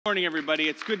Morning, everybody.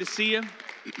 It's good to see you.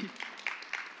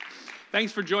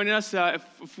 Thanks for joining us.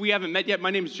 If we haven't met yet, my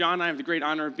name is John. I have the great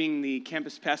honor of being the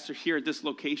campus pastor here at this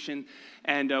location.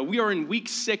 And we are in week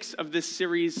 6 of this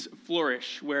series,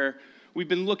 Flourish, where we've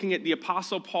been looking at the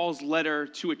Apostle Paul's letter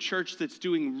to a church that's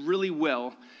doing really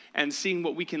well and seeing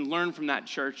what we can learn from that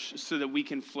church so that we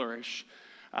can flourish.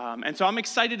 And so I'm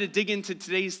excited to dig into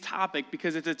today's topic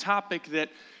because it's a topic that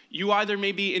you either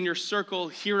maybe in your circle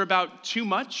hear about too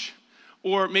much,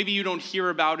 or maybe you don't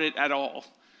hear about it at all.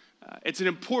 It's an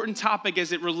important topic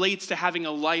as it relates to having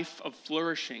a life of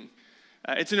flourishing.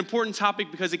 It's an important topic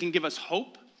because it can give us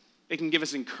hope, it can give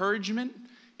us encouragement,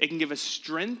 it can give us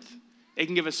strength, it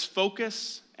can give us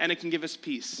focus, and it can give us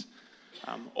peace.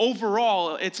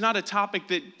 Overall, it's not a topic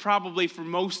that probably for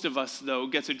most of us, though,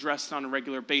 gets addressed on a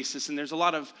regular basis, and there's a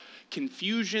lot of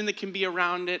confusion that can be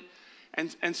around it.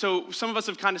 And so some of us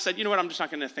have kind of said, you know what, I'm just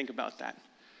not going to think about that.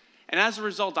 And as a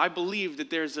result, I believe that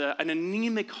there's an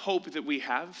anemic hope that we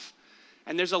have,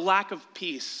 and there's a lack of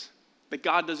peace that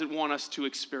God doesn't want us to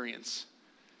experience.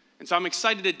 And so I'm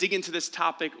excited to dig into this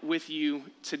topic with you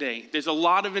today. There's a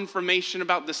lot of information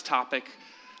about this topic.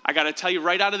 I got to tell you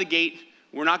right out of the gate,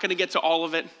 we're not going to get to all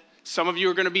of it. Some of you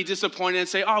are going to be disappointed and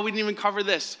say, oh, we didn't even cover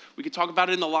this. We could talk about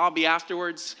it in the lobby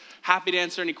afterwards. Happy to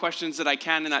answer any questions that I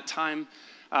can in that time.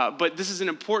 But this is an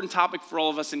important topic for all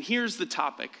of us, and here's the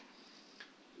topic.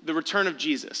 The return of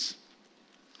Jesus.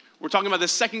 We're talking about the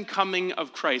second coming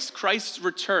of Christ, Christ's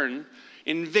return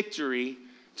in victory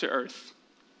to earth.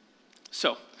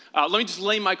 So, let me just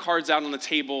lay my cards out on the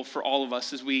table for all of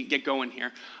us as we get going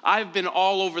here. I've been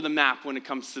all over the map when it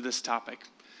comes to this topic.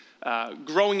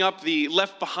 Growing up, the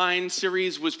Left Behind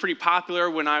series was pretty popular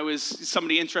when I was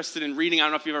somebody interested in reading. I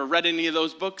don't know if you've ever read any of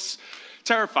those books.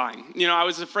 Terrifying. I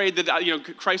was afraid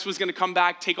that, Christ was going to come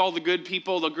back, take all the good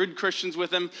people, the good Christians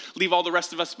with him, leave all the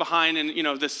rest of us behind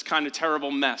in, this kind of terrible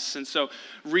mess. And so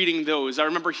reading those, I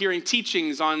remember hearing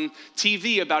teachings on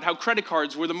TV about how credit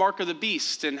cards were the mark of the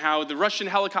beast and how the Russian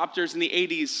helicopters in the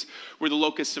 80s were the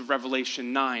locus of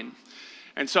Revelation 9.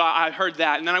 And so I heard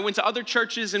that. And then I went to other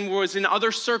churches and was in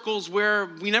other circles where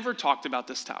we never talked about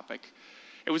this topic.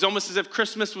 It was almost as if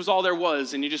Christmas was all there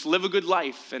was, and you just live a good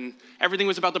life, and everything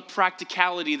was about the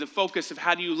practicality, the focus of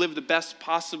how do you live the best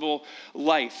possible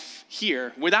life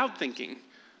here without thinking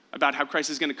about how Christ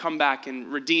is going to come back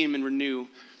and redeem and renew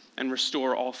and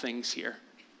restore all things here.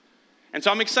 And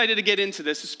so I'm excited to get into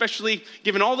this, especially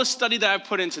given all the study that I've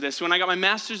put into this. When I got my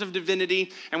Master's of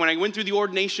Divinity and when I went through the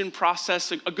ordination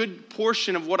process, a good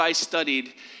portion of what I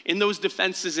studied in those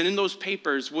defenses and in those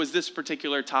papers was this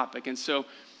particular topic. And so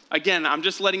again, I'm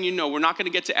just letting you know, we're not going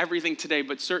to get to everything today,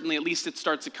 but certainly at least it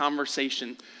starts a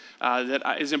conversation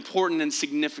that is important and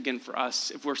significant for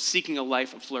us if we're seeking a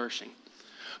life of flourishing.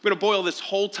 I'm going to boil this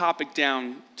whole topic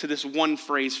down to this one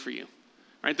phrase for you.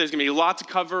 Right? There's going to be a lot to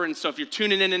cover, and so if you're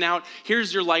tuning in and out,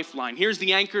 here's your lifeline. Here's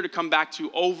the anchor to come back to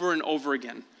over and over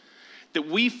again. That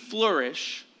we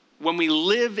flourish when we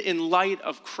live in light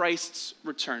of Christ's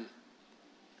return.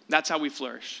 That's how we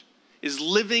flourish, is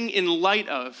living in light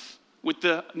of, with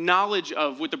the knowledge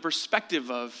of, with the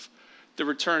perspective of the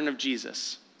return of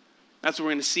Jesus. That's what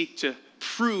we're going to seek to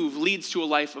prove leads to a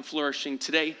life of flourishing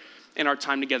today in our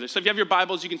time together. So if you have your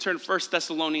Bibles, you can turn to 1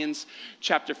 Thessalonians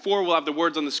chapter 4. We'll have the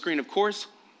words on the screen, of course.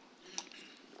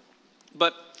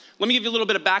 But let me give you a little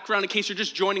bit of background in case you're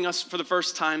just joining us for the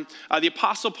first time. The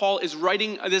Apostle Paul is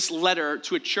writing this letter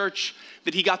to a church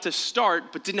that he got to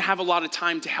start but didn't have a lot of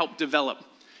time to help develop.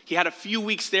 He had a few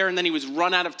weeks there, and then he was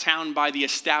run out of town by the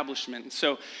establishment.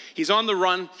 So he's on the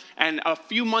run, and a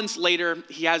few months later,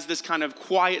 he has this kind of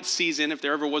quiet season, if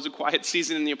there ever was a quiet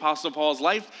season in the Apostle Paul's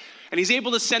life, and he's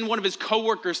able to send one of his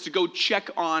coworkers to go check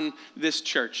on this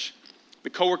church. The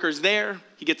coworker's there,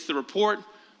 he gets the report. A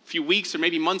few weeks or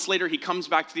maybe months later, he comes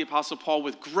back to the Apostle Paul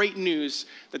with great news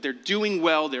that they're doing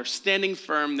well, they're standing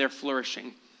firm, they're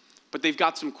flourishing. But they've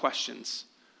got some questions.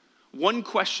 One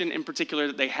question in particular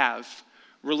that they have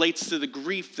relates to the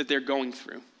grief that they're going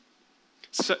through.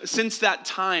 So, since that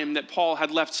time that Paul had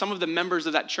left, some of the members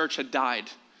of that church had died.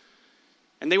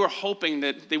 And they were hoping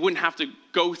that they wouldn't have to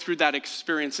go through that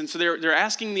experience. And so they're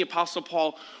asking the Apostle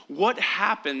Paul, what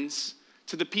happens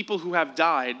to the people who have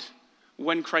died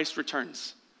when Christ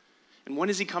returns? And when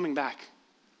is he coming back?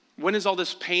 When is all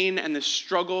this pain and this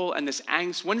struggle and this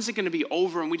angst, when is it going to be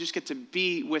over and we just get to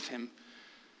be with him?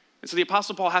 And so the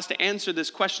Apostle Paul has to answer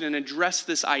this question and address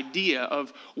this idea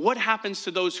of what happens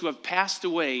to those who have passed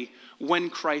away when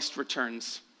Christ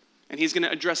returns. And he's going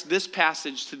to address this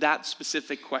passage to that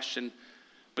specific question.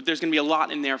 But there's going to be a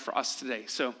lot in there for us today.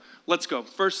 So let's go.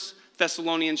 1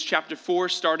 Thessalonians chapter 4,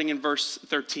 starting in verse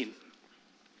 13.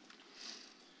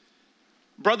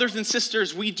 Brothers and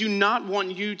sisters, we do not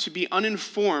want you to be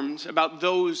uninformed about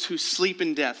those who sleep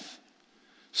in death,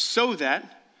 so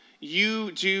that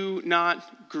you do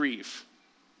not grieve.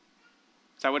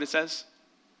 Is that what it says?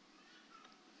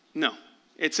 No.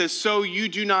 It says, so you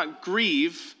do not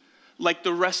grieve like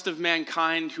the rest of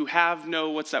mankind who have no,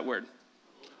 what's that word?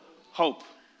 Hope.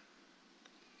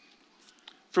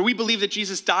 For we believe that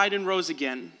Jesus died and rose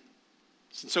again.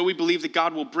 And so we believe that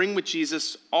God will bring with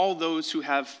Jesus all those who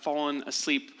have fallen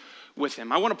asleep with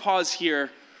him. I want to pause here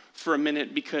for a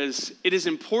minute because it is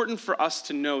important for us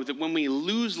to know that when we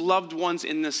lose loved ones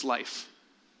in this life,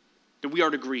 that we are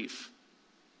to grieve.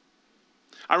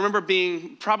 I remember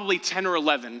being probably 10 or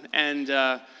 11,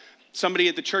 and somebody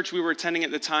at the church we were attending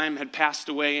at the time had passed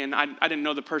away, and I didn't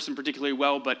know the person particularly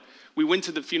well, but we went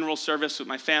to the funeral service with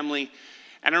my family.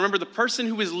 And I remember the person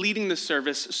who was leading the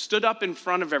service stood up in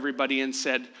front of everybody and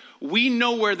said, we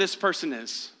know where this person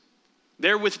is.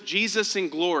 They're with Jesus in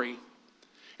glory.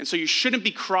 And so you shouldn't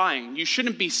be crying. You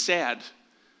shouldn't be sad.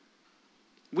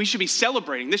 We should be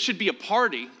celebrating. This should be a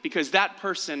party because that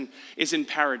person is in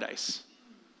paradise.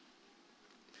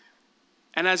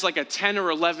 And as like a 10 or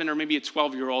 11 or maybe a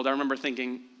 12-year-old, I remember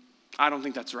thinking, I don't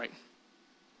think that's right.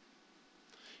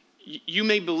 You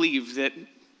may believe that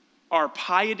our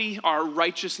piety, our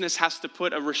righteousness has to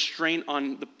put a restraint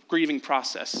on the grieving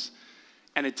process,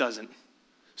 and it doesn't.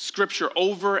 Scripture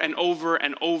over and over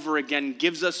and over again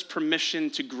gives us permission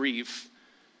to grieve.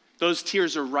 Those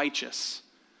tears are righteous,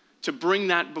 to bring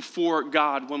that before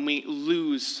God when we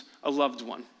lose a loved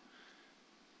one.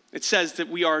 It says that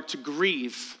we are to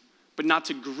grieve, but not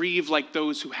to grieve like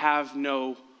those who have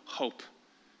no hope.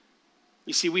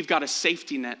 You see, we've got a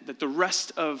safety net that the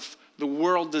rest of the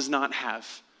world does not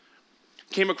have.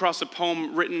 Came across a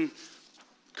poem written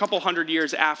a couple hundred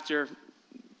years after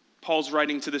Paul's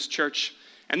writing to this church.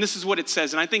 And this is what it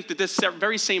says. And I think that this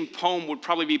very same poem would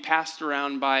probably be passed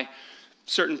around by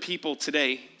certain people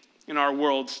today in our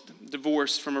world,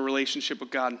 divorced from a relationship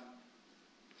with God.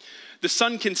 The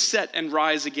sun can set and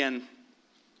rise again.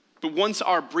 But once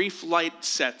our brief light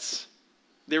sets,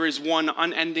 there is one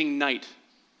unending night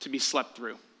to be slept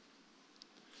through.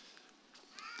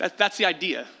 That's the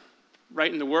idea,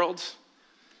 right, in the world.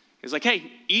 It's like,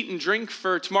 hey, eat and drink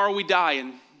for tomorrow we die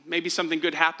and maybe something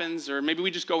good happens or maybe we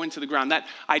just go into the ground. That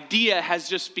idea has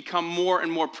just become more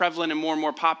and more prevalent and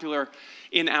more popular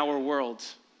in our world.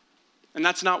 And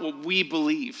that's not what we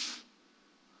believe.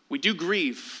 We do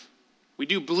grieve. We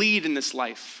do bleed in this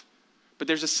life. But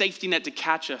there's a safety net to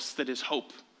catch us that is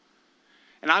hope.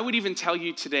 And I would even tell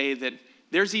you today that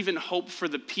there's even hope for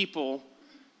the people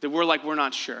that we're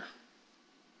not sure.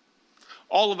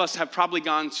 All of us have probably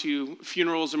gone to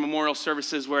funerals or memorial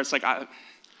services where it's like, I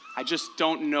just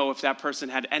don't know if that person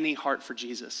had any heart for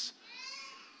Jesus.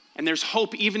 And there's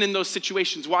hope even in those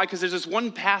situations. Why? Because there's this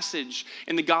one passage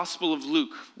in the Gospel of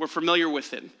Luke, we're familiar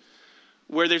with it,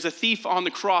 where there's a thief on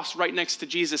the cross right next to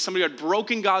Jesus, somebody who had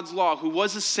broken God's law, who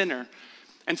was a sinner,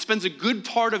 and spends a good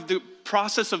part of the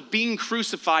process of being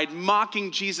crucified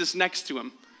mocking Jesus next to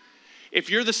him. If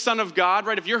you're the Son of God,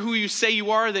 right, if you're who you say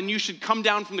you are, then you should come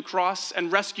down from the cross and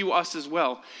rescue us as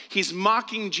well. He's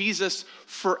mocking Jesus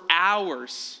for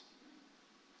hours.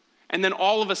 And then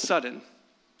all of a sudden,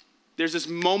 there's this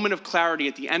moment of clarity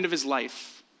at the end of his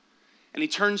life. And he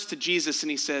turns to Jesus and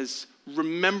he says,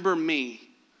 remember me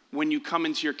when you come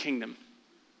into your kingdom.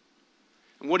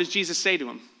 And what does Jesus say to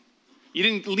him? You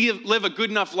didn't live a good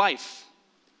enough life.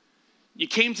 You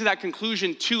came to that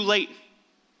conclusion too late.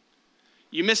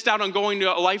 You missed out on going to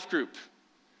a life group.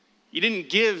 You didn't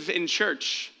give in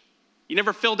church. You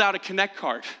never filled out a Connect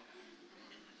card.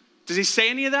 Does he say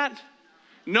any of that?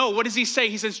 No, what does he say?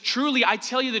 He says, truly, I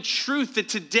tell you the truth that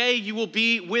today you will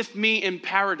be with me in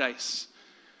paradise.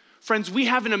 Friends, we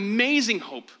have an amazing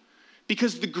hope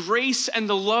because the grace and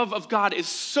the love of God is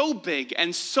so big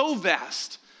and so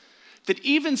vast that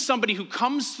even somebody who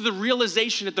comes to the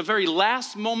realization at the very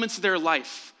last moments of their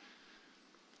life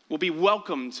will be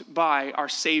welcomed by our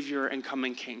Savior and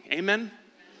coming King. Amen?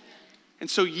 And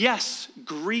so, yes,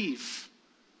 grieve.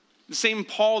 The same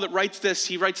Paul that writes this,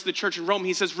 he writes to the church in Rome,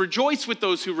 he says, rejoice with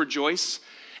those who rejoice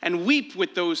and weep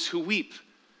with those who weep.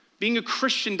 Being a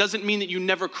Christian doesn't mean that you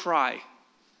never cry.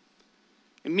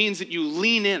 It means that you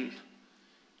lean in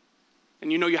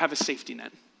and you know you have a safety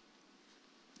net.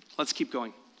 Let's keep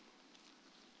going.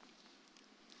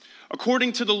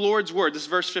 According to the Lord's word, this is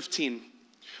verse 15,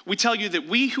 we tell you that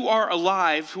we who are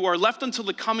alive, who are left until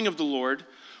the coming of the Lord,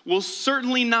 will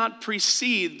certainly not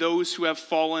precede those who have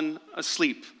fallen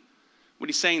asleep. What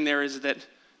he's saying there is that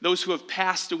those who have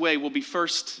passed away will be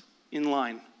first in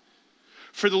line.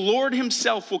 For the Lord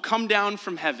himself will come down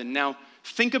from heaven. Now,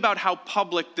 think about how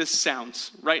public this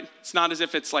sounds, right? It's not as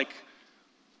if it's like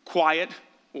quiet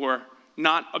or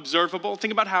not observable.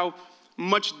 Think about how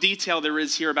much detail there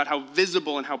is here about how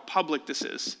visible and how public this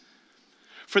is.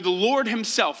 For the Lord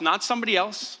himself, not somebody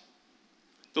else,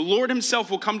 the Lord himself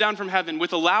will come down from heaven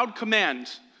with a loud command,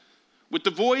 with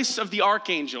the voice of the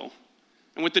archangel,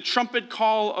 and with the trumpet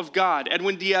call of God.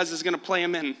 Edwin Diaz is going to play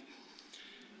him in.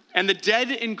 And the dead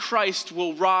in Christ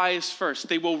will rise first.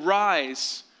 They will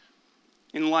rise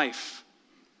in life.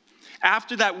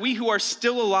 After that, we who are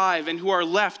still alive and who are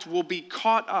left will be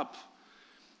caught up.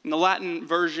 In the Latin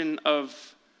version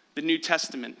of the New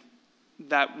Testament,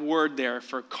 that word there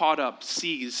for caught up,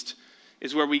 seized,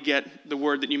 is where we get the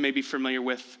word that you may be familiar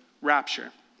with,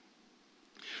 rapture.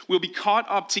 We'll be caught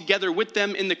up together with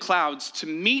them in the clouds to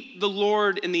meet the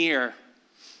Lord in the air,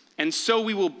 and so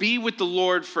we will be with the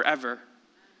Lord forever.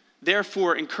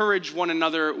 Therefore, encourage one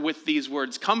another with these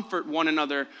words. Comfort one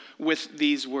another with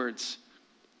these words.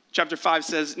 Chapter 5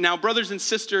 says, now, brothers and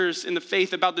sisters in the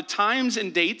faith, about the times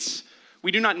and dates,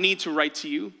 we do not need to write to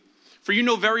you, for you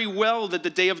know very well that the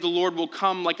day of the Lord will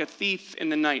come like a thief in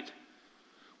the night.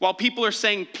 While people are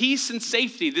saying peace and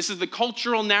safety, this is the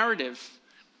cultural narrative.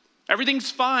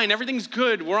 Everything's fine, everything's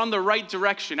good, we're on the right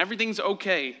direction, everything's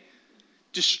okay.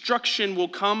 Destruction will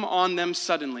come on them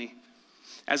suddenly,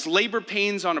 as labor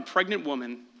pains on a pregnant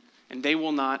woman, and they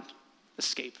will not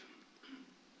escape.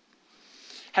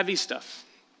 Heavy stuff.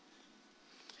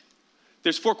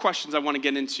 There's 4 questions I want to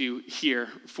get into here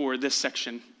for this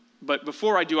section. But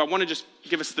before I do, I want to just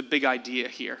give us the big idea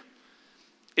here,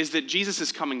 is that Jesus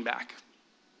is coming back.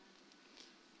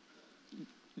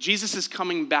 Jesus is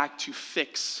coming back to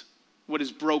fix what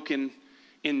is broken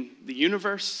in the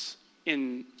universe,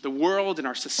 in the world, in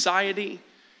our society,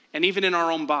 and even in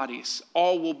our own bodies.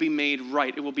 All will be made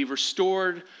right. It will be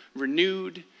restored,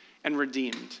 renewed, and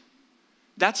redeemed.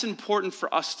 That's important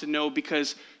for us to know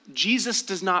because Jesus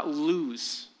does not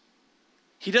lose.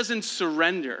 He doesn't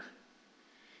surrender.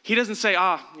 He doesn't say,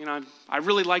 I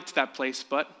really liked that place,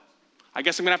 but I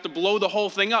guess I'm going to have to blow the whole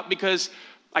thing up because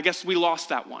I guess we lost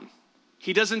that one.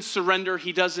 He doesn't surrender.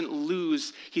 He doesn't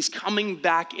lose. He's coming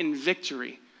back in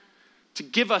victory to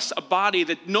give us a body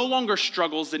that no longer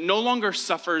struggles, that no longer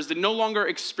suffers, that no longer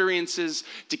experiences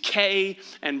decay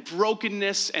and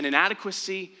brokenness and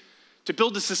inadequacy, to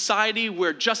build a society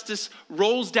where justice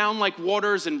rolls down like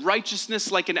waters and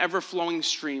righteousness like an ever-flowing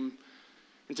stream,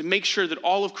 and to make sure that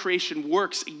all of creation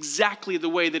works exactly the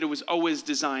way that it was always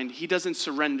designed. He doesn't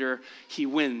surrender, he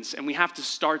wins, and we have to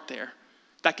start there.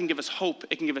 That can give us hope,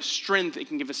 it can give us strength, it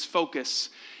can give us focus,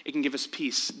 it can give us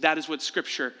peace. That is what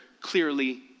Scripture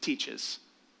clearly teaches.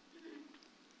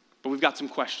 But we've got some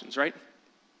questions, right?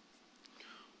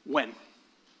 When?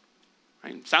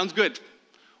 Right? Sounds good.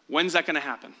 When's that going to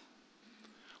happen?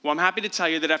 Well, I'm happy to tell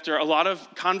you that after a lot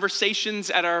of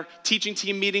conversations at our teaching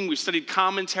team meeting, we've studied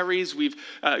commentaries, we've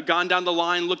gone down the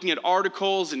line looking at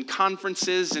articles and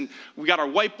conferences, and we got our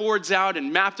whiteboards out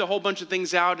and mapped a whole bunch of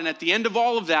things out, and at the end of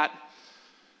all of that,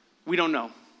 we don't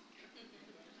know.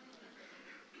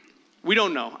 We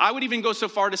don't know. I would even go so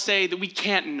far to say that we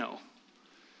can't know.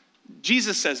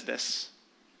 Jesus says this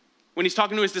when he's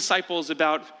talking to his disciples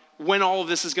about when all of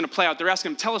this is going to play out. They're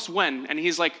asking him, tell us when. And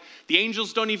he's like, the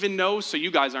angels don't even know, so you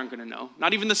guys aren't going to know.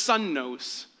 Not even the Son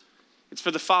knows. It's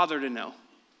for the Father to know.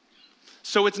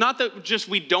 So it's not that just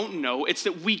we don't know, it's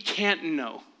that we can't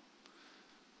know.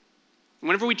 And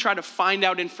whenever we try to find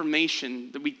out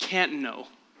information that we can't know,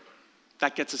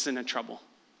 that gets us into trouble.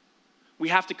 We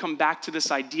have to come back to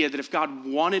this idea that if God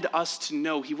wanted us to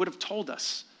know, he would have told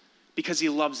us because he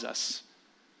loves us.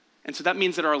 And so that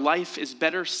means that our life is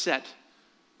better set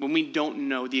when we don't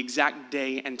know the exact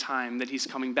day and time that he's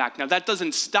coming back. Now, that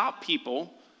doesn't stop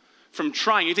people from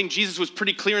trying. You think Jesus was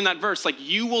pretty clear in that verse, like,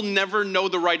 you will never know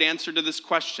the right answer to this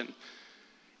question.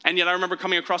 And yet I remember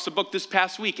coming across a book this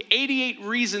past week, 88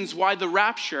 Reasons Why the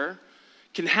Rapture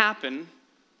Can Happen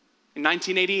in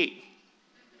 1988.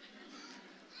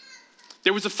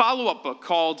 There was a follow-up book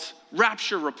called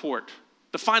Rapture Report,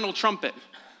 The Final Trumpet.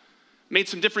 Made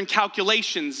some different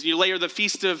calculations. You layer the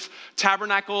Feast of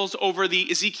Tabernacles over the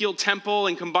Ezekiel temple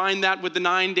and combine that with the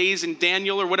 9 days in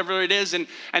Daniel or whatever it is, and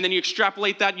then you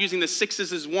extrapolate that using the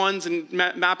 6s as 1s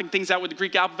and mapping things out with the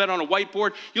Greek alphabet on a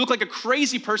whiteboard. You look like a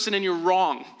crazy person and you're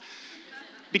wrong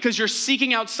because you're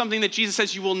seeking out something that Jesus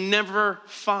says you will never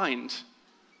find.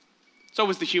 It's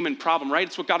always the human problem, right?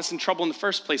 It's what got us in trouble in the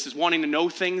first place, is wanting to know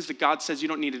things that God says you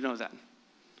don't need to know that.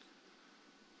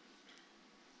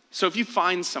 So if you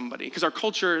find somebody, because our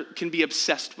culture can be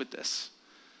obsessed with this,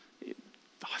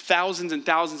 thousands and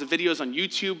thousands of videos on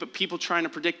YouTube, but people trying to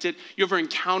predict it. You ever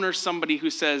encounter somebody who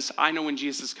says, I know when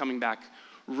Jesus is coming back,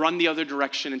 run the other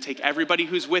direction and take everybody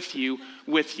who's with you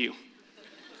with you.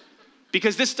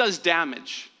 Because this does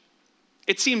damage.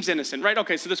 It seems innocent, right?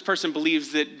 Okay, so this person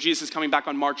believes that Jesus is coming back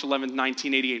on March 11th,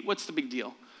 1988. What's the big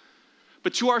deal?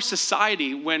 But to our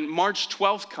society, when March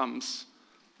 12th comes,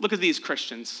 look at these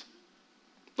Christians.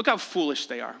 Look how foolish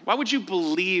they are. Why would you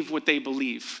believe what they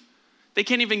believe? They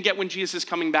can't even get when Jesus is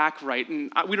coming back right,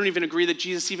 and we don't even agree that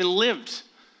Jesus even lived.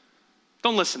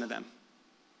 Don't listen to them.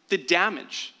 The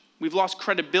damage. We've lost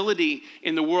credibility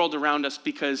in the world around us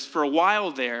because for a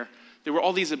while there were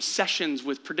all these obsessions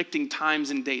with predicting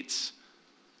times and dates.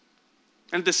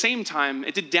 And at the same time,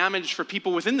 it did damage for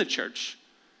people within the church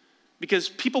because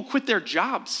people quit their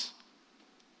jobs.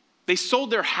 They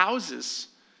sold their houses.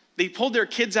 They pulled their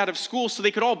kids out of school so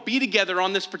they could all be together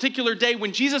on this particular day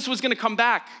when Jesus was going to come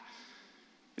back.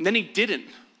 And then he didn't.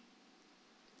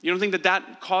 You don't think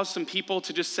that caused some people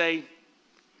to just say,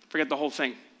 forget the whole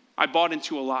thing. I bought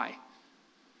into a lie.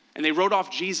 And they wrote off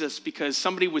Jesus because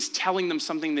somebody was telling them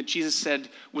something that Jesus said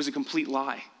was a complete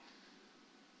lie.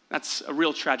 That's a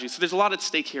real tragedy. So there's a lot at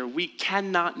stake here. We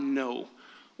cannot know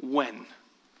when.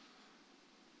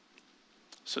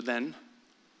 So then,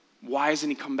 why hasn't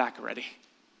he come back already?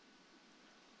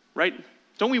 Right?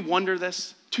 Don't we wonder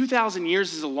this? 2,000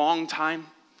 years is a long time.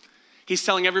 He's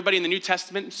telling everybody in the New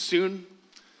Testament, soon,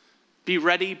 be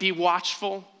ready, be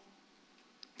watchful.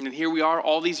 And here we are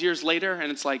all these years later, and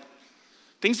it's like,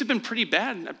 things have been pretty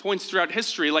bad at points throughout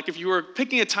history. Like if you were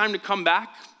picking a time to come back,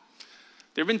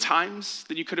 there have been times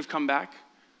that you could have come back.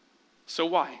 So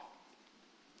why?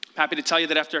 I'm happy to tell you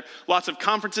that after lots of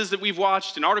conferences that we've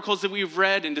watched and articles that we've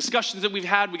read and discussions that we've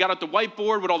had, we got out the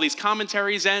whiteboard with all these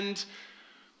commentaries and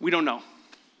we don't know.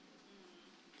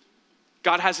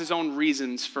 God has his own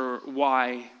reasons for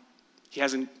why he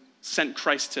hasn't sent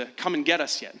Christ to come and get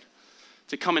us yet,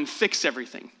 to come and fix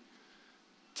everything,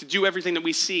 to do everything that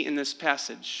we see in this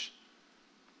passage.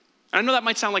 And I know that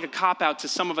might sound like a cop-out to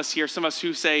some of us here, some of us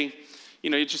who say,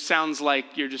 it just sounds like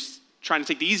you're just trying to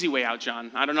take the easy way out,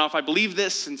 John. I don't know if I believe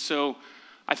this, and so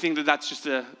I think that's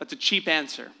a cheap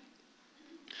answer.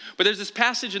 But there's this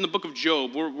passage in the book of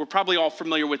Job. We're probably all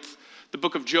familiar with the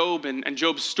book of Job and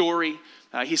Job's story.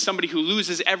 He's somebody who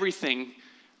loses everything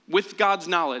with God's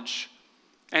knowledge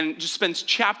and just spends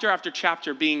chapter after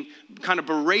chapter being kind of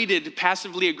berated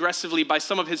passively, aggressively by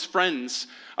some of his friends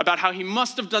about how he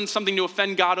must have done something to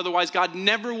offend God, otherwise God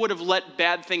never would have let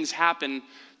bad things happen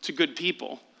to good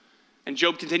people. And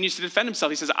Job continues to defend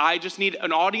himself. He says, I just need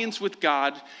an audience with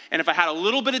God, and if I had a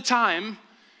little bit of time,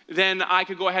 then I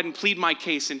could go ahead and plead my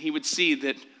case, and he would see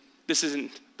that this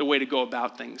isn't the way to go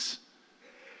about things.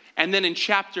 And then in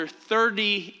chapter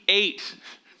 38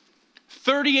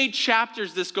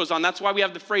 chapters this goes on. That's why we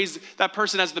have the phrase, that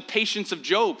person has the patience of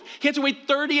Job. He had to wait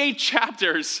 38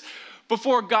 chapters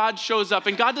before God shows up.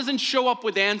 And God doesn't show up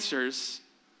with answers.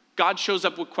 God shows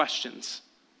up with questions.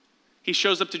 He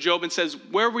shows up to Job and says,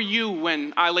 where were you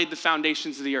when I laid the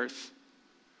foundations of the earth?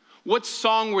 What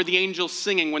song were the angels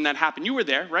singing when that happened? You were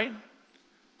there, right?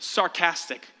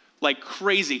 Sarcastic, like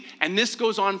crazy. And this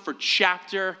goes on for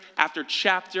chapter after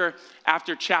chapter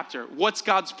after chapter. What's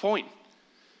God's point?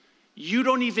 You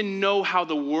don't even know how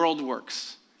the world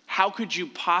works. How could you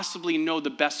possibly know the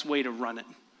best way to run it?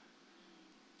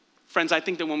 Friends, I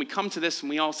think that when we come to this and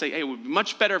we all say, hey, it would be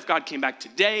much better if God came back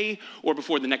today or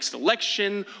before the next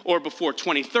election or before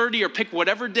 2030 or pick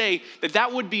whatever day,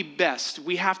 that would be best.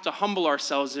 We have to humble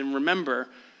ourselves and remember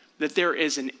that there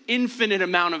is an infinite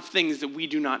amount of things that we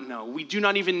do not know. We do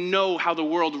not even know how the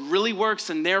world really works,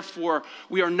 and therefore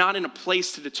we are not in a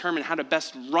place to determine how to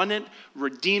best run it,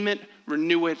 redeem it,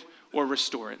 renew it, or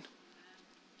restore it.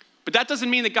 But that doesn't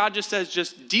mean that God just says,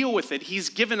 just deal with it. He's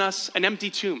given us an empty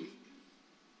tomb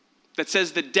that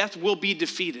says that death will be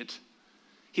defeated.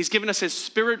 He's given us his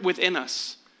spirit within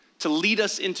us to lead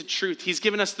us into truth. He's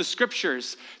given us the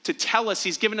scriptures to tell us.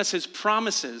 He's given us his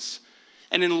promises.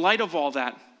 And in light of all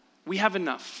that, we have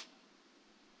enough.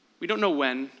 We don't know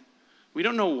when. We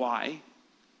don't know why.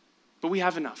 But we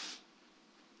have enough.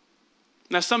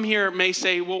 Now, some here may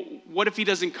say, well, what if he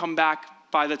doesn't come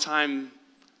back by the time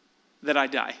that I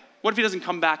die? What if he doesn't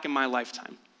come back in my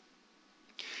lifetime?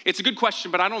 It's a good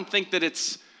question, but I don't think that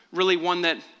it's really one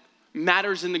that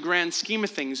matters in the grand scheme of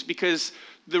things, because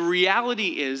the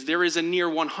reality is there is a near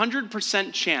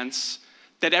 100% chance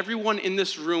that everyone in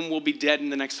this room will be dead in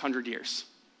the next 100 years.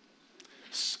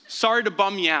 Sorry to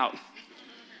bum you out,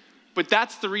 but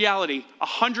that's the reality.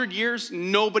 100 years,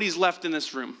 nobody's left in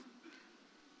this room.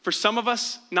 For some of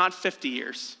us, not 50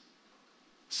 years.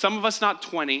 Some of us, not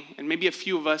 20, and maybe a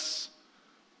few of us,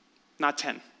 not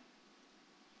 10.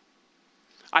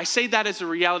 I say that as a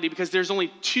reality because there's only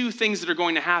two things that are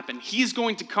going to happen. He's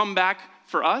going to come back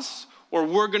for us, or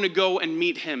we're going to go and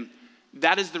meet him.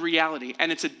 That is the reality,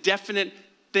 and it's a definite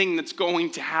thing that's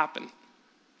going to happen.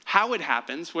 How it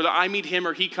happens, whether I meet him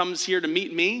or he comes here to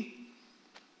meet me,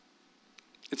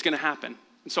 it's going to happen.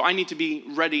 And so I need to be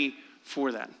ready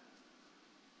for that.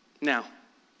 Now,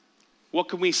 what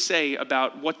can we say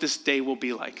about what this day will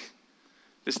be like?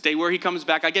 This day where he comes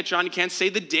back. I get, John, you can't say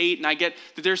the date, and I get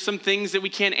that there's some things that we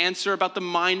can't answer about the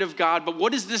mind of God, but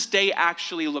what does this day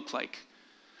actually look like?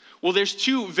 Well, there's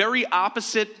two very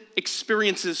opposite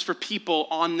experiences for people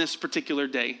on this particular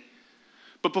day.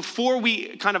 But before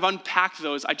we kind of unpack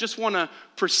those, I just want to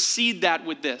precede that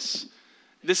with this.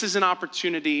 This is an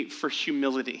opportunity for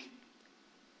humility.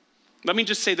 Let me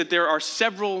just say that there are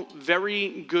several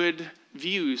very good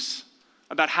views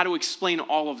about how to explain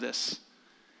all of this.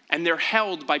 And they're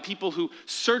held by people who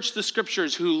search the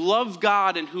scriptures, who love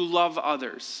God and who love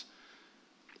others.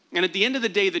 And at the end of the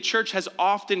day, the church has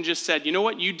often just said, you know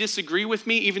what, you disagree with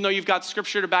me, even though you've got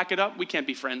scripture to back it up, we can't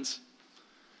be friends.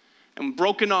 And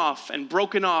broken off and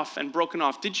broken off and broken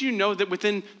off. Did you know that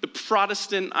within the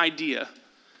Protestant idea,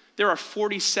 there are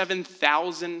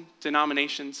 47,000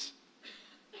 denominations?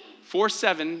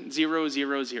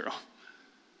 47000.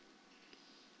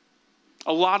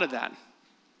 A lot of that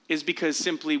is because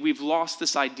simply we've lost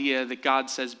this idea that God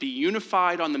says be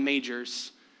unified on the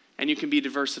majors and you can be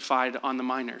diversified on the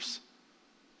minors.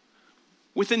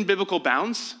 Within biblical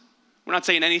bounds, we're not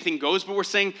saying anything goes, but we're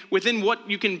saying within what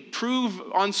you can prove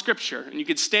on Scripture and you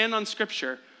can stand on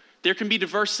Scripture, there can be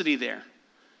diversity there.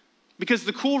 Because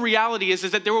the cool reality is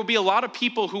that there will be a lot of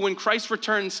people who when Christ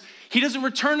returns, he doesn't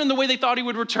return in the way they thought he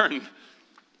would return.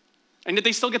 And yet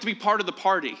they still get to be part of the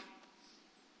party.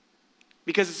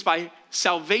 Because it's by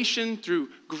salvation through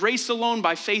grace alone,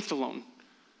 by faith alone.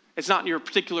 It's not your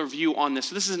particular view on this.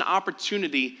 So this is an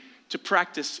opportunity to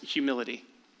practice humility.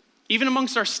 Even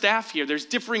amongst our staff here, there's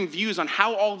differing views on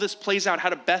how all this plays out, how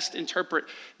to best interpret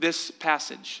this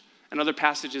passage and other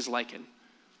passages like it.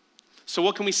 So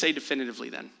what can we say definitively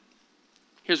then?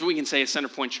 Here's what we can say as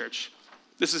CenterPoint Church.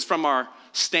 This is from our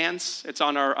stance. It's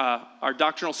on our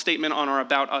doctrinal statement on our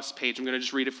About Us page. I'm going to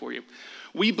just read it for you.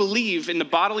 We believe in the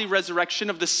bodily resurrection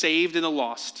of the saved and the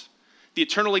lost, the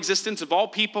eternal existence of all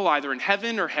people either in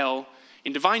heaven or hell,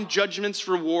 in divine judgments,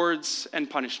 rewards, and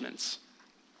punishments.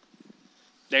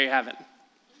 There you have it.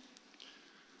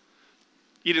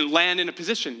 You didn't land in a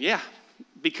position, yeah,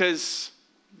 because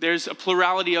there's a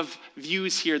plurality of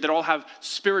views here that all have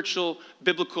spiritual,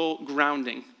 biblical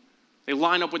grounding. They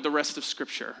line up with the rest of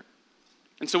Scripture.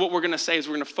 And so what we're going to say is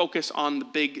we're going to focus on the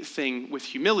big thing with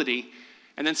humility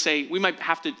and then say we might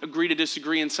have to agree to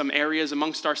disagree in some areas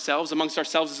amongst ourselves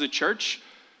as a church,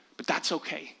 but that's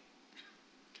okay.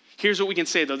 Here's what we can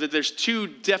say, though, that there's two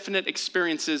definite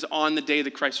experiences on the day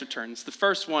that Christ returns. The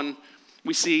first one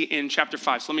we see in chapter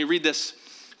 5. So let me read this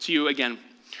to you again.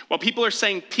 While people are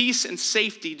saying peace and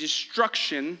safety,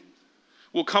 destruction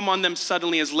will come on them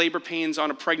suddenly as labor pains on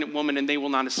a pregnant woman, and they will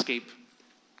not escape.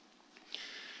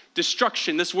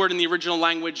 Destruction, this word in the original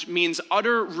language, means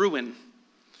utter ruin.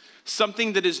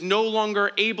 Something that is no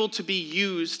longer able to be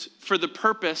used for the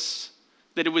purpose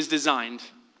that it was designed.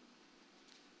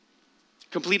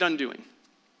 Complete undoing.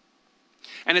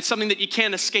 And it's something that you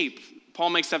can't escape. Paul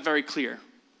makes that very clear.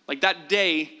 Like that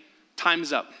day,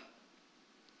 time's up.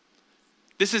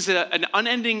 This is an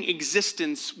unending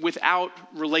existence without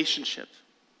relationship.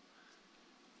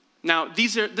 Now, I want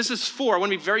to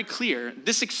be very clear.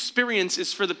 This experience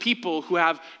is for the people who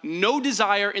have no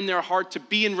desire in their heart to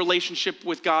be in relationship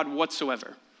with God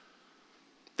whatsoever.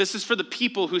 This is for the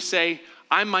people who say,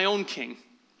 I'm my own king.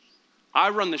 I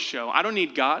run the show. I don't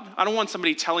need God. I don't want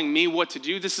somebody telling me what to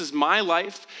do. This is my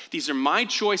life. These are my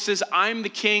choices. I'm the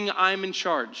king. I'm in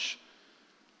charge.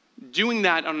 Doing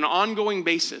that on an ongoing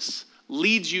basis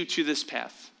leads you to this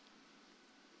path.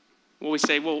 Well, we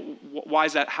say, well, why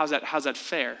is that? How's that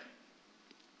fair?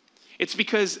 It's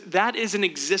because that is an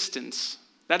existence.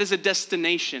 That is a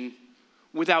destination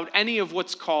without any of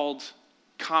what's called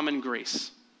common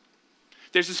grace.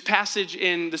 There's this passage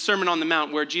in the Sermon on the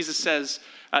Mount where Jesus says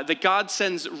that God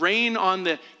sends rain on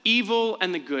the evil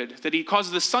and the good, that he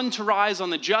causes the sun to rise on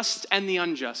the just and the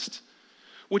unjust,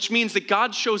 which means that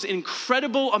God shows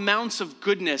incredible amounts of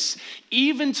goodness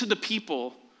even to the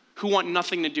people who want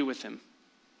nothing to do with him.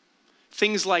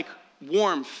 Things like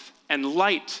warmth and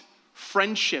light,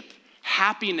 friendship,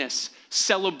 happiness,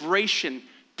 celebration,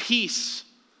 peace,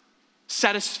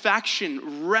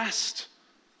 satisfaction, rest,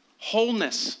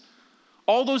 wholeness.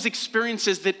 All those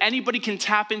experiences that anybody can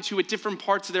tap into at different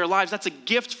parts of their lives, that's a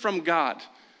gift from God.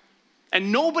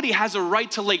 And nobody has a right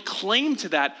to lay claim to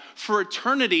that for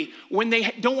eternity when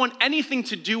they don't want anything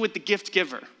to do with the gift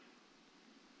giver.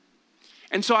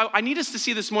 And so I need us to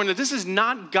see this morning that this is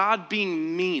not God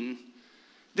being mean.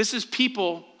 This is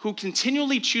people who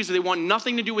continually choose that they want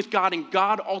nothing to do with God, and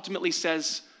God ultimately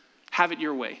says, have it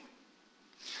your way.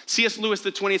 C.S. Lewis,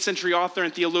 the 20th century author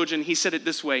and theologian, he said it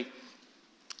this way.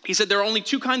 He said, there are only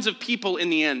two kinds of people in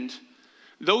the end.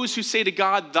 Those who say to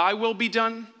God, thy will be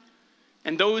done,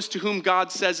 and those to whom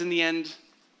God says in the end,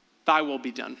 thy will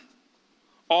be done.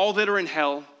 All that are in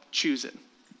hell, choose it.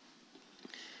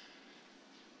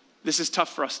 This is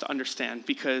tough for us to understand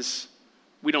because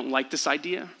we don't like this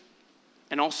idea,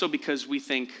 and also because we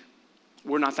think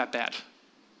we're not that bad.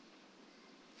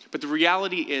 But the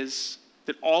reality is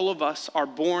that all of us are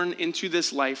born into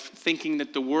this life thinking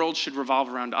that the world should revolve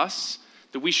around us,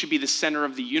 that we should be the center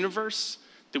of the universe,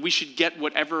 that we should get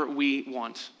whatever we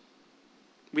want.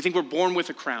 We think we're born with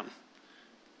a crown.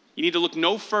 You need to look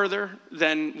no further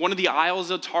than one of the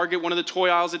aisles at Target, one of the toy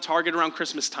aisles at Target around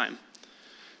Christmas time.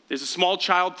 There's a small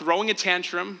child throwing a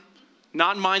tantrum,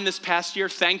 not mine this past year,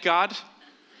 thank God,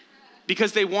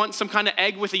 because they want some kind of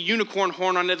egg with a unicorn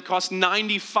horn on it that costs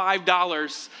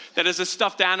 $95 that has a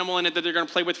stuffed animal in it that they're going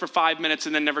to play with for 5 minutes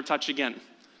and then never touch again.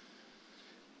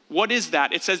 What is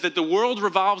that? It says that the world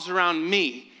revolves around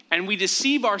me, and we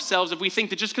deceive ourselves if we think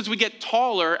that just because we get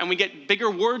taller and we get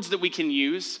bigger words that we can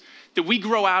use, that we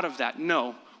grow out of that.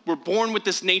 No, we're born with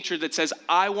this nature that says,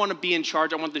 I want to be in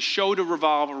charge. I want the show to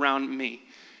revolve around me.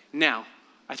 Now,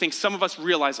 I think some of us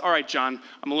realize, all right, John,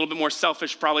 I'm a little bit more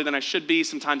selfish probably than I should be.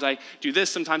 Sometimes I do this,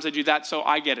 sometimes I do that, so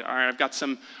I get it. All right, I've got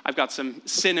some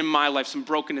sin in my life, some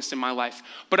brokenness in my life,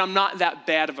 but I'm not that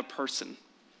bad of a person.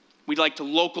 We like to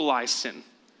localize sin.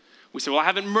 We say, well, I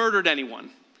haven't murdered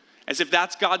anyone, as if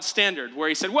that's God's standard, where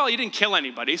he said, well, you didn't kill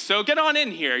anybody, so get on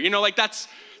in here.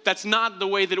 That's not the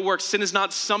way that it works. Sin is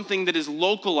not something that is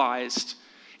localized.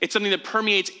 It's something that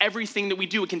permeates everything that we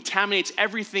do. It contaminates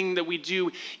everything that we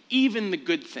do, even the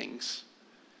good things.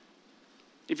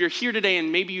 If you're here today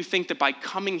and maybe you think that by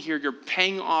coming here, you're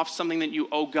paying off something that you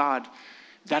owe God,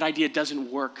 that idea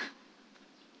doesn't work.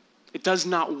 It does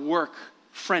not work.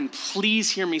 Friend,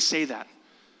 please hear me say that.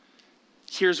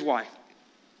 Here's why.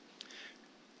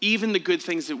 Even the good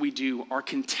things that we do are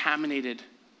contaminated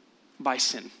by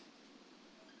sin.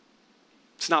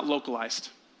 It's not localized.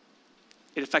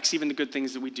 It affects even the good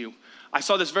things that we do. I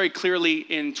saw this very clearly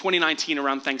in 2019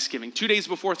 around Thanksgiving. 2 days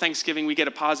before Thanksgiving, we get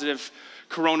a positive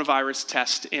coronavirus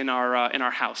test in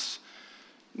our house.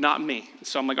 Not me.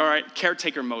 So I'm like, all right,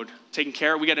 caretaker mode, taking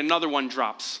care. We get another one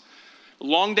drops. A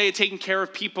long day of taking care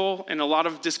of people and a lot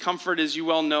of discomfort, as you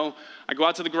well know. I go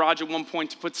out to the garage at one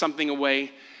point to put something away,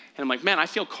 and I'm like, man, I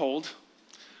feel cold,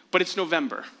 but it's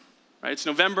November, right? It's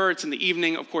November, it's in the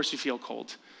evening, of course you feel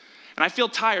cold. And I feel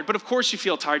tired, but of course you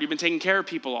feel tired. You've been taking care of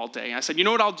people all day. And I said, you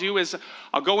know what I'll do is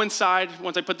I'll go inside.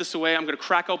 Once I put this away, I'm going to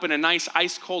crack open a nice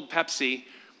ice-cold Pepsi,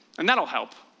 and that'll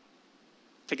help.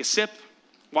 Take a sip.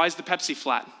 Why is the Pepsi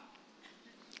flat?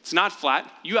 It's not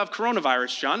flat. You have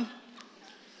coronavirus, John.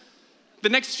 The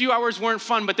next few hours weren't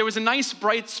fun, but there was a nice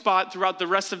bright spot throughout the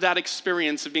rest of that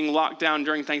experience of being locked down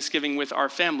during Thanksgiving with our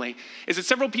family, is that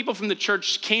several people from the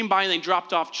church came by and they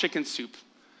dropped off chicken soup.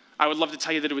 I would love to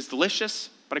tell you that it was delicious,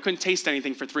 but I couldn't taste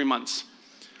anything for 3 months.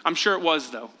 I'm sure it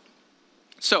was, though.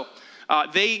 So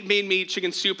they made me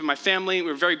chicken soup and my family.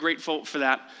 We were very grateful for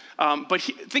that. But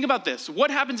think about this. What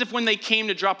happens if when they came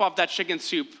to drop off that chicken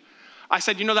soup, I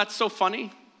said, you know, that's so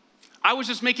funny. I was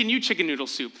just making you chicken noodle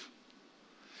soup.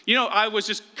 You know, I was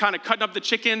just kind of cutting up the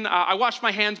chicken. I washed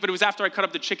my hands, but it was after I cut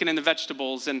up the chicken and the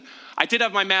vegetables. And I did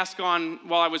have my mask on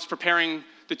while I was preparing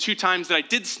the 2 times that I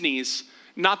did sneeze.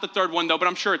 Not the third one, though, but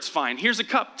I'm sure it's fine. Here's a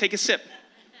cup. Take a sip.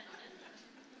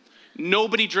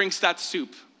 Nobody drinks that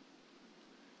soup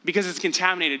because it's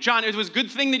contaminated. John, it was a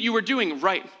good thing that you were doing.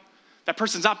 Right. That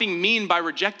person's not being mean by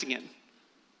rejecting it.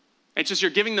 It's just you're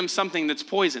giving them something that's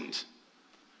poisoned.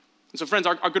 And so, friends,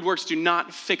 our good works do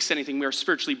not fix anything. We are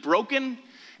spiritually broken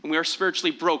and we are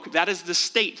spiritually broke. That is the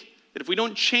state that if we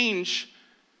don't change,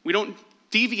 we don't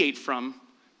deviate from,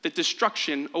 that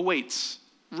destruction awaits,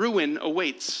 ruin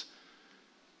awaits.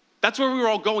 That's where we were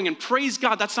all going, and praise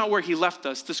God, that's not where he left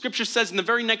us. The scripture says in the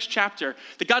very next chapter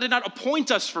that God did not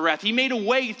appoint us for wrath. He made a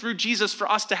way through Jesus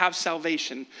for us to have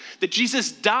salvation. That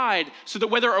Jesus died so that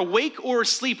whether awake or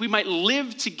asleep, we might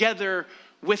live together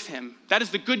with him. That is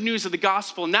the good news of the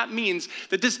gospel, and that means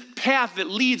that this path that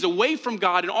leads away from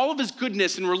God and all of his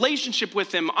goodness and relationship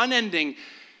with him, unending,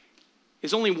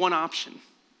 is only one option.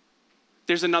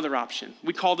 There's another option.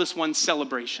 We call this one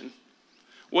celebration.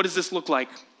 What does this look like?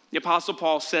 The Apostle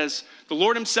Paul says, the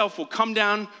Lord himself will come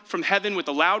down from heaven with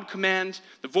a loud command,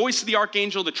 the voice of the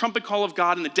archangel, the trumpet call of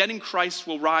God, and the dead in Christ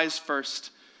will rise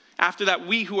first. After that,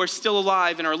 we who are still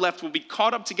alive and are left will be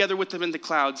caught up together with them in the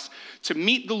clouds to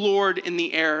meet the Lord in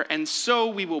the air, and so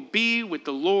we will be with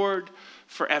the Lord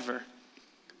forever.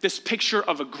 This picture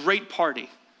of a great party.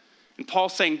 And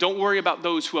Paul's saying, don't worry about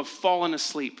those who have fallen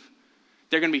asleep.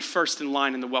 They're going to be first in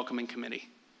line in the welcoming committee.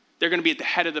 They're going to be at the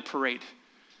head of the parade.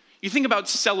 You think about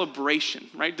celebration,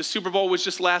 right? The Super Bowl was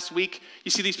just last week.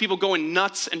 You see these people going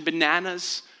nuts and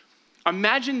bananas.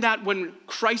 Imagine that when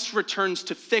Christ returns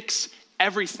to fix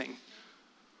everything.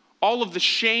 All of the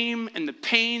shame and the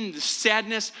pain, the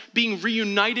sadness, being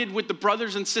reunited with the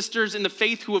brothers and sisters in the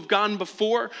faith who have gone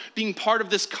before, being part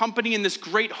of this company and this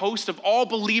great host of all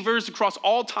believers across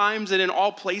all times and in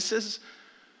all places.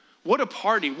 What a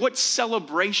party, what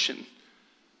celebration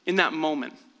in that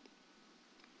moment.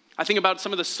 I think about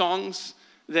some of the songs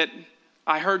that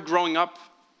I heard growing up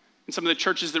in some of the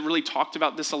churches that really talked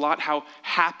about this a lot, how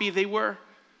happy they were.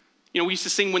 You know, we used to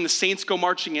sing When the Saints Go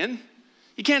Marching In.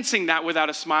 You can't sing that without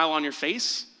a smile on your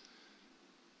face.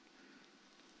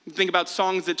 You think about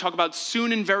songs that talk about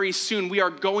soon and very soon, we are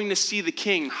going to see the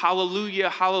King. Hallelujah,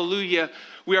 hallelujah,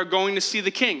 we are going to see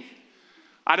the King.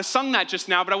 I'd have sung that just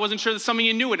now, but I wasn't sure that some of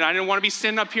you knew it, and I didn't want to be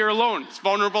standing up here alone. It's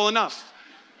vulnerable enough.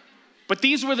 But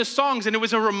these were the songs, and it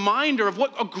was a reminder of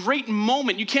what a great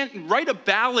moment. You can't write a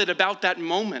ballad about that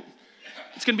moment.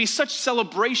 It's going to be such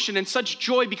celebration and such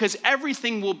joy because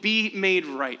everything will be made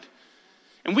right.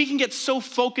 And we can get so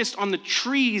focused on the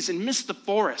trees and miss the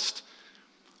forest.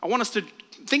 I want us to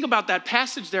think about that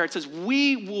passage there. It says,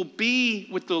 we will be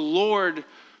with the Lord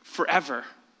forever.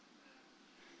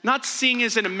 Not seeing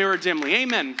as in a mirror dimly,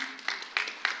 amen.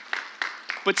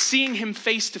 But seeing him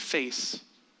face to face.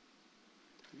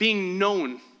 Being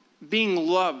known, being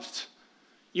loved.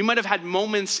 You might have had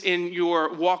moments in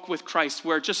your walk with Christ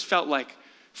where it just felt like,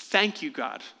 thank you,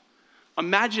 God.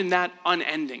 Imagine that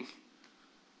unending.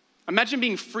 Imagine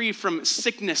being free from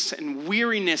sickness and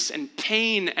weariness and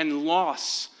pain and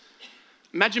loss.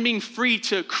 Imagine being free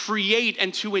to create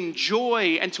and to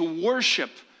enjoy and to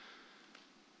worship.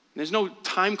 There's no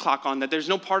time clock on that. There's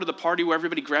no part of the party where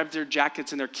everybody grabs their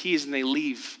jackets and their keys and they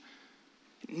leave.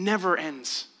 It never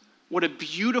ends. What a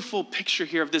beautiful picture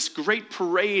here of this great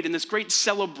parade and this great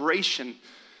celebration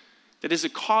that is a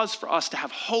cause for us to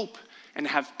have hope and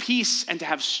to have peace and to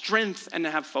have strength and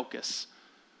to have focus.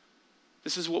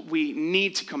 This is what we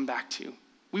need to come back to.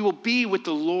 We will be with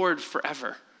the Lord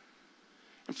forever.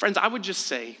 And friends, I would just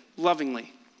say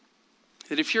lovingly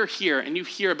that if you're here and you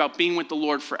hear about being with the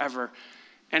Lord forever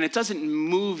and it doesn't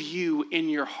move you in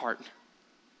your heart,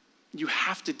 you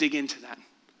have to dig into that.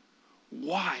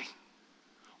 Why?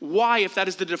 Why, if that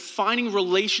is the defining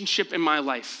relationship in my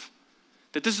life,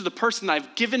 that this is the person that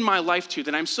I've given my life to,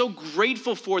 that I'm so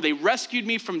grateful for, they rescued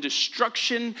me from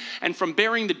destruction and from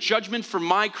bearing the judgment for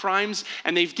my crimes,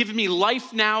 and they've given me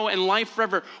life now and life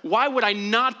forever, why would I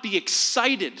not be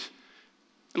excited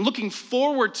and looking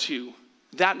forward to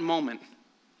that moment?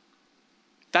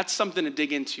 That's something to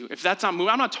dig into. If that's not moving,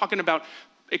 I'm not talking about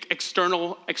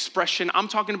external expression. I'm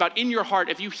talking about in your heart,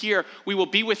 if you hear, we will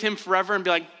be with him forever, and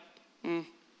be like,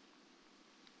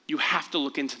 you have to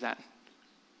look into that.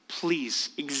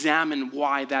 Please examine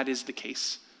why that is the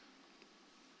case.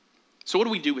 So what do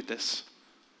we do with this?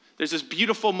 There's this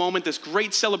beautiful moment, this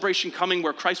great celebration coming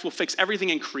where Christ will fix everything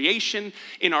in creation,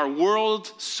 in our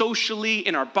world, socially,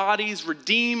 in our bodies,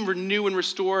 redeem, renew, and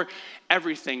restore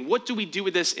everything. What do we do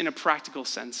with this in a practical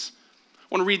sense?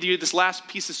 I want to read to you this last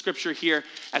piece of scripture here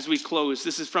as we close.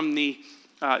 This is from the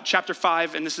chapter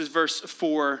 5, and this is verse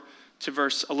 4 to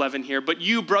verse 11 here. But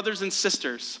you, brothers and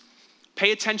sisters,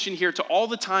 pay attention here to all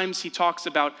the times he talks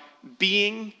about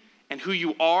being and who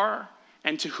you are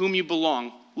and to whom you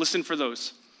belong. Listen for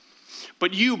those.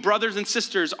 But you, brothers and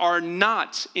sisters, are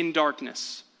not in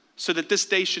darkness, so that this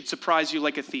day should surprise you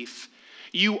like a thief.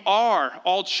 You are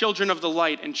all children of the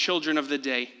light and children of the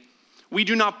day. We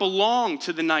do not belong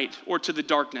to the night or to the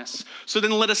darkness. So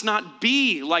then let us not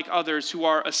be like others who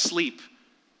are asleep,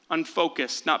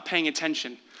 unfocused, not paying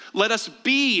attention. Let us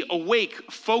be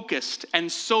awake, focused, and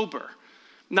sober,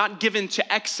 not given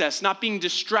to excess, not being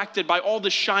distracted by all the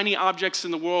shiny objects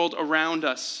in the world around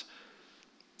us,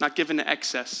 not given to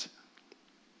excess.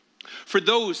 For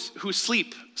those who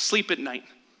sleep, sleep at night.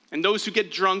 And those who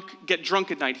get drunk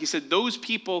at night. He said, those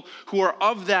people who are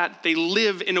of that, they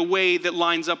live in a way that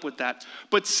lines up with that.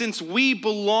 But since we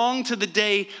belong to the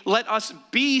day, let us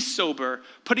be sober,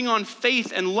 putting on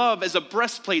faith and love as a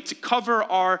breastplate to cover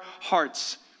our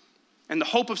hearts. And the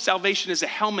hope of salvation is a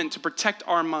helmet to protect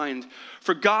our mind.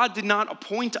 For God did not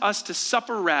appoint us to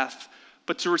suffer wrath,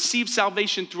 but to receive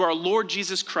salvation through our Lord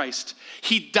Jesus Christ.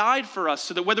 He died for us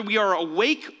so that whether we are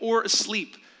awake or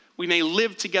asleep, we may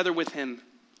live together with him.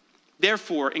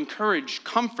 Therefore, encourage,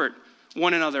 comfort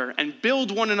one another, and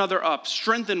build one another up,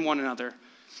 strengthen one another,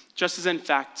 just as in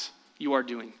fact you are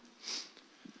doing.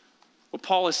 What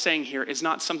Paul is saying here is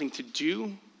not something to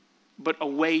do, but a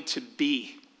way to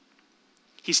be.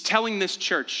 He's telling this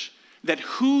church that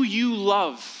who you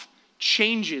love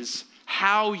changes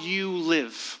how you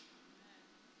live.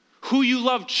 Who you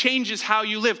love changes how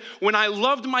you live. When I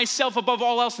loved myself above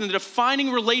all else and the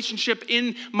defining relationship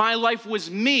in my life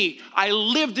was me, I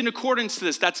lived in accordance to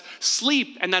this. That's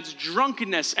sleep, and that's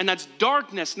drunkenness, and that's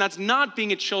darkness, and that's not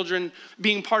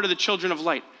being part of the children of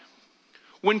light.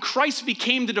 When Christ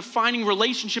became the defining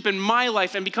relationship in my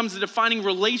life and becomes the defining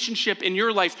relationship in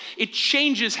your life, it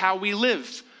changes how we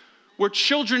live. We're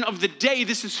children of the day.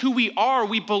 This is who we are.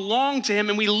 We belong to him,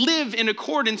 and we live in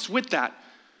accordance with that.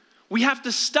 We have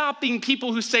to stop being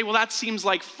people who say, well, that seems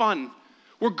like fun.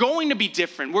 We're going to be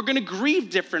different. We're going to grieve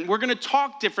different. We're going to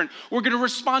talk different. We're going to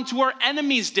respond to our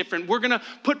enemies different. We're going to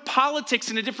put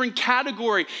politics in a different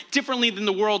category differently than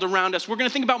the world around us. We're going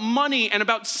to think about money and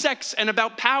about sex and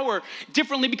about power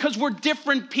differently because we're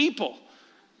different people.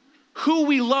 Who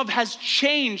we love has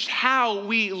changed how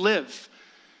we live.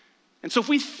 And so if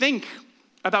we think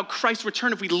about Christ's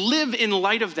return, if we live in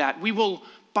light of that, we will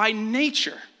by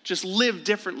nature just live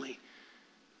differently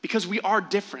because we are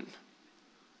different.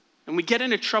 And we get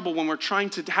into trouble when we're trying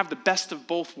to have the best of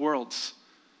both worlds.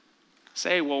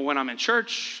 Say, well, when I'm in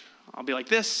church, I'll be like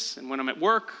this, and when I'm at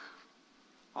work,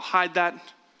 I'll hide that. When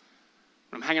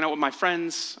I'm hanging out with my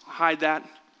friends, I'll hide that.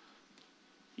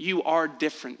 You are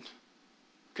different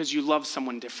because you love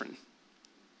someone different.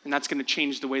 And that's going to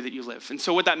change the way that you live. And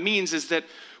so what that means is that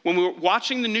when we're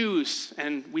watching the news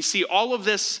and we see all of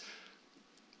this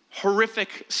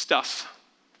horrific stuff,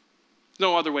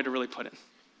 no other way to really put it.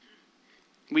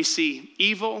 We see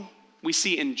evil, we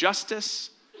see injustice,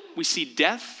 we see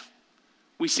death,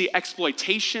 we see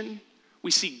exploitation,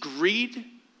 we see greed,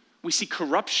 we see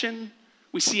corruption,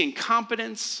 we see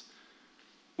incompetence,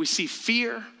 we see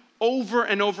fear over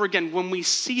and over again. When we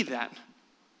see that,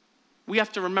 we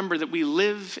have to remember that we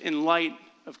live in light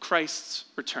of Christ's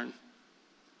return.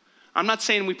 I'm not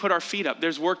saying we put our feet up.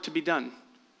 There's work to be done.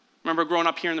 Remember growing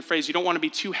up hearing the phrase, you don't want to be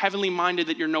too heavenly minded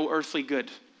that you're no earthly good.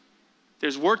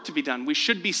 There's work to be done. We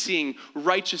should be seeing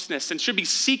righteousness and should be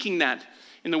seeking that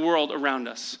in the world around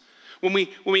us. When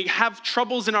we have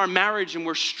troubles in our marriage and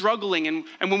we're struggling and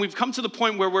when we've come to the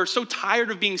point where we're so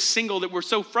tired of being single that we're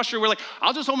so frustrated, we're like,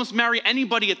 I'll just almost marry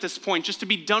anybody at this point just to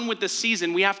be done with this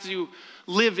season. We have to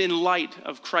live in light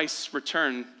of Christ's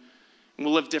return, and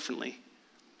we'll live differently.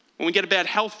 When we get a bad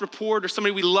health report or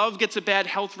somebody we love gets a bad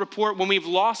health report, when we've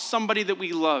lost somebody that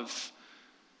we love,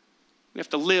 we have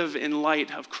to live in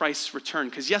light of Christ's return.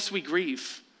 Because yes, we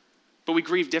grieve, but we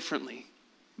grieve differently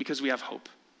because we have hope.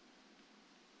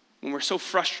 When we're so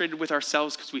frustrated with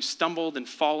ourselves because we've stumbled and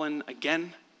fallen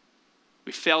again,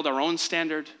 we failed our own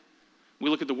standard, we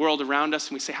look at the world around us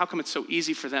and we say, how come it's so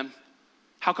easy for them?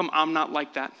 How come I'm not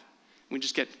like that? And we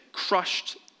just get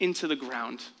crushed into the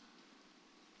ground.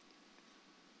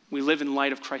 We live in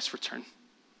light of Christ's return.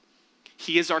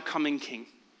 He is our coming King.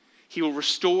 He will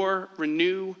restore,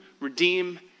 renew,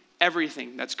 redeem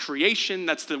everything. That's creation.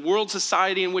 That's the world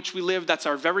society in which we live. That's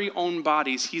our very own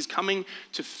bodies. He's coming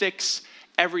to fix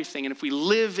everything. And if we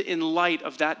live in light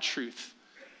of that truth,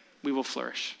 we will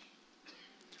flourish.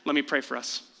 Let me pray for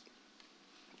us.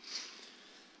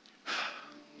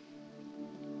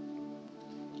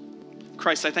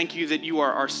 Christ, I thank you that you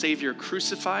are our Savior,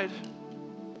 crucified,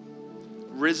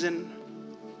 risen,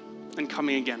 and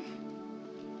coming again.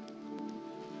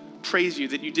 Praise you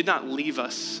that you did not leave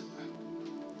us.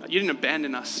 You didn't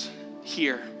abandon us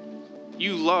here.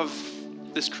 You love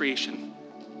this creation,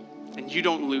 and you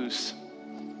don't lose.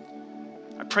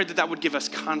 I pray that that would give us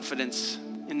confidence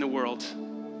in the world,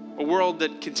 a world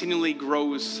that continually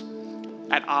grows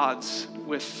at odds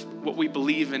with what we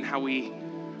believe and how we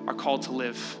are called to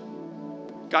live.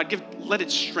 God, let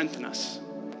it strengthen us.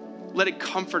 Let it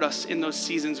comfort us in those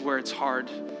seasons where it's hard,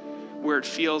 where it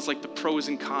feels like the pros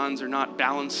and cons are not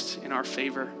balanced in our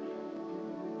favor.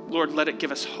 Lord, let it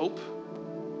give us hope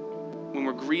when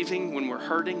we're grieving, when we're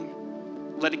hurting.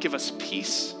 Let it give us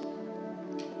peace.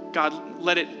 God,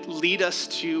 let it lead us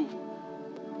to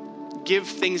give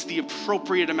things the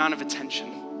appropriate amount of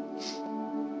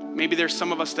attention. Maybe there's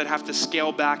some of us that have to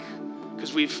scale back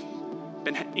because we've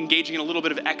been engaging in a little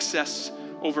bit of excess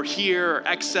over here or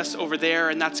excess over there,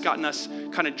 and that's gotten us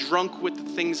kind of drunk with the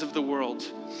things of the world.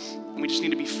 And we just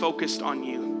need to be focused on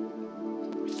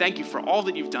you. We thank you for all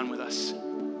that you've done with us.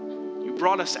 You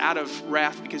brought us out of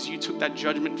wrath because you took that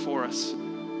judgment for us,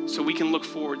 so we can look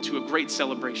forward to a great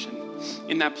celebration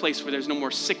in that place where there's no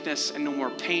more sickness and no more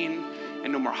pain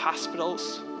and no more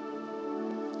hospitals.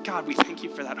 God, we thank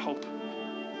you for that hope.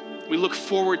 We look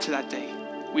forward to that day.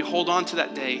 We hold on to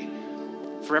that day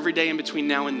for every day in between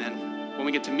now and then when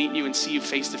we get to meet you and see you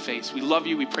face to face. We love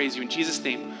you. We praise you. In Jesus'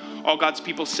 name, all God's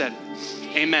people said,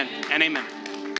 amen and amen.